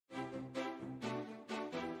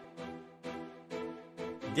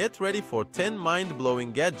Get ready for 10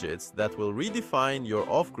 mind-blowing gadgets that will redefine your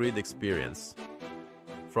off-grid experience.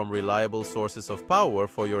 From reliable sources of power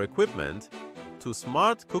for your equipment, to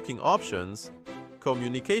smart cooking options,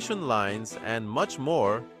 communication lines, and much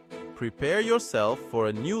more, prepare yourself for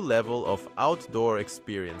a new level of outdoor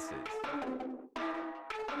experiences.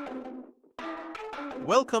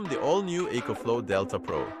 Welcome the all-new EcoFlow Delta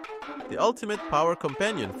Pro, the ultimate power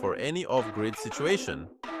companion for any off-grid situation.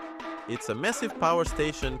 It's a massive power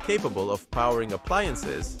station capable of powering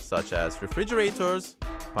appliances such as refrigerators,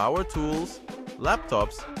 power tools,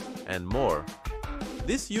 laptops, and more.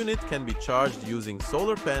 This unit can be charged using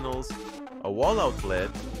solar panels, a wall outlet,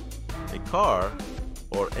 a car,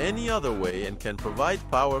 or any other way and can provide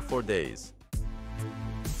power for days.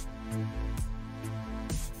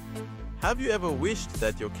 Have you ever wished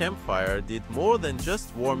that your campfire did more than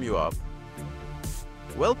just warm you up?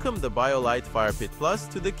 Welcome the BioLite Fire Pit Plus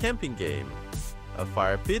to the camping game. A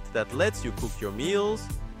fire pit that lets you cook your meals,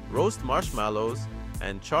 roast marshmallows,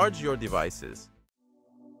 and charge your devices.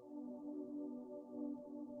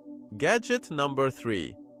 Gadget number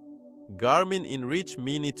 3. Garmin InReach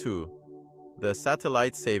Mini 2, the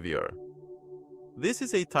Satellite Savior. This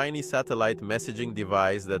is a tiny satellite messaging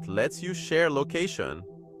device that lets you share location,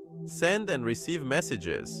 send and receive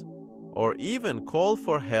messages, or even call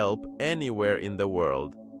for help anywhere in the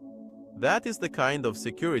world. That is the kind of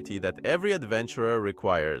security that every adventurer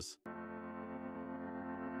requires.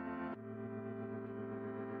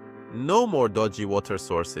 No more dodgy water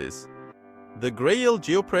sources. The Grail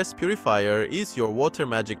Geopress Purifier is your water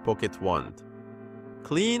magic pocket wand.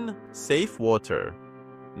 Clean, safe water,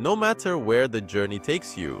 no matter where the journey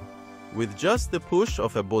takes you, with just the push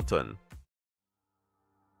of a button.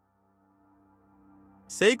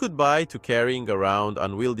 Say goodbye to carrying around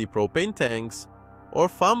unwieldy propane tanks or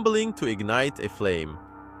fumbling to ignite a flame.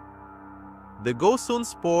 The GoSun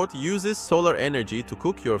Sport uses solar energy to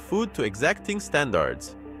cook your food to exacting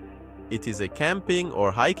standards. It is a camping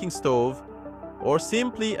or hiking stove, or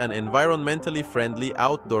simply an environmentally friendly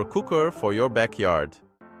outdoor cooker for your backyard.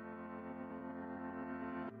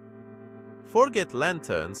 Forget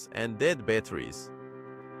lanterns and dead batteries.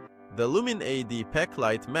 The Lumin AD Pack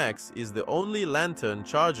Light Max is the only lantern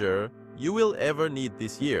charger you will ever need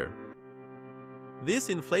this year. This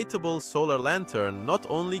inflatable solar lantern not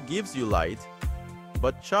only gives you light,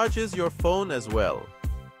 but charges your phone as well.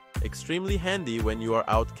 Extremely handy when you are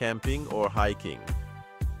out camping or hiking,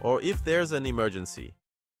 or if there's an emergency.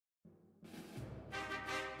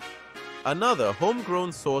 Another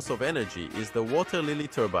homegrown source of energy is the WaterLily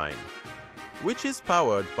Turbine, which is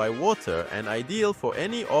powered by water and ideal for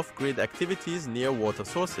any off-grid activities near water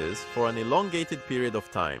sources for an elongated period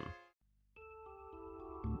of time.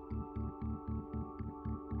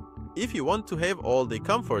 If you want to have all the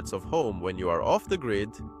comforts of home when you are off the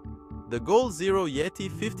grid, the Goal Zero Yeti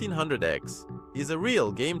 1500X is a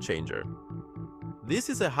real game changer. This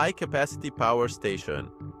is a high-capacity power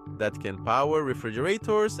station that can power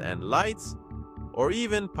refrigerators and lights, or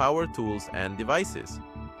even power tools and devices.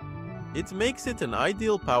 It makes it an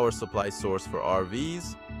ideal power supply source for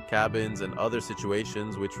RVs, cabins, and other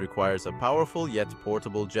situations which requires a powerful yet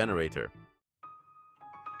portable generator.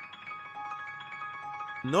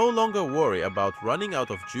 No longer worry about running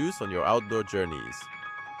out of juice on your outdoor journeys.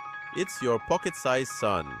 It's your pocket-sized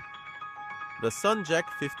sun, the SunJack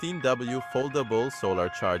 15W Foldable Solar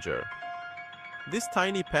Charger. This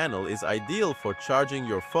tiny panel is ideal for charging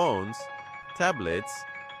your phones, tablets,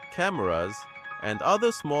 cameras, and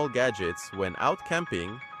other small gadgets when out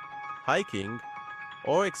camping, hiking,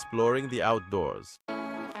 or exploring the outdoors.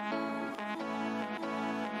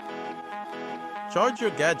 Charge your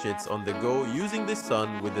gadgets on the go using the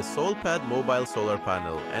sun with the SolPad mobile solar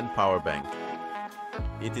panel and power bank.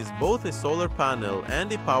 It is both a solar panel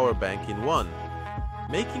and a power bank in one,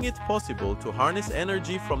 making it possible to harness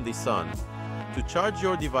energy from the sun to charge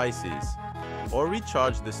your devices or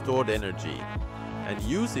recharge the stored energy, and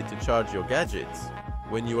use it to charge your gadgets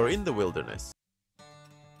when you are in the wilderness.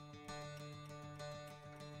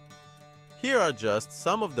 Here are just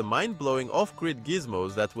some of the mind-blowing off-grid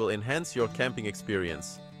gizmos that will enhance your camping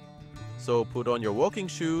experience. So put on your walking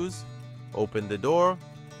shoes, open the door,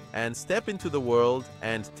 and step into the world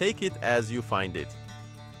and take it as you find it.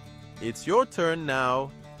 It's your turn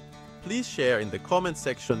now. Please share in the comment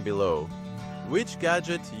section below which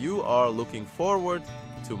gadget you are looking forward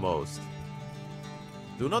to most.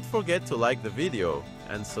 Do not forget to like the video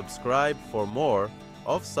and subscribe for more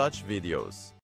of such videos.